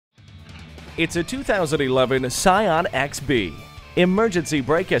It's a 2011 Scion XB. Emergency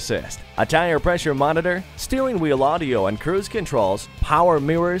brake assist, a tire pressure monitor, steering wheel audio and cruise controls, power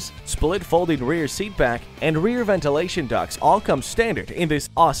mirrors, split folding rear seat back, and rear ventilation ducts all come standard in this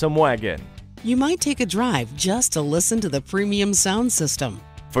awesome wagon. You might take a drive just to listen to the premium sound system.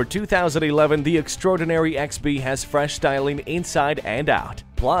 For 2011, the extraordinary XB has fresh styling inside and out,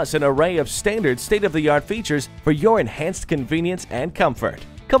 plus an array of standard state-of-the-art features for your enhanced convenience and comfort.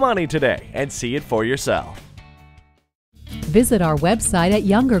 Come on in today and see it for yourself. Visit our website at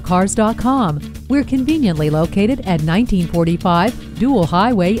youngercars.com. We're conveniently located at 1945 Dual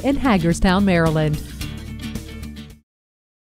Highway in Hagerstown, Maryland.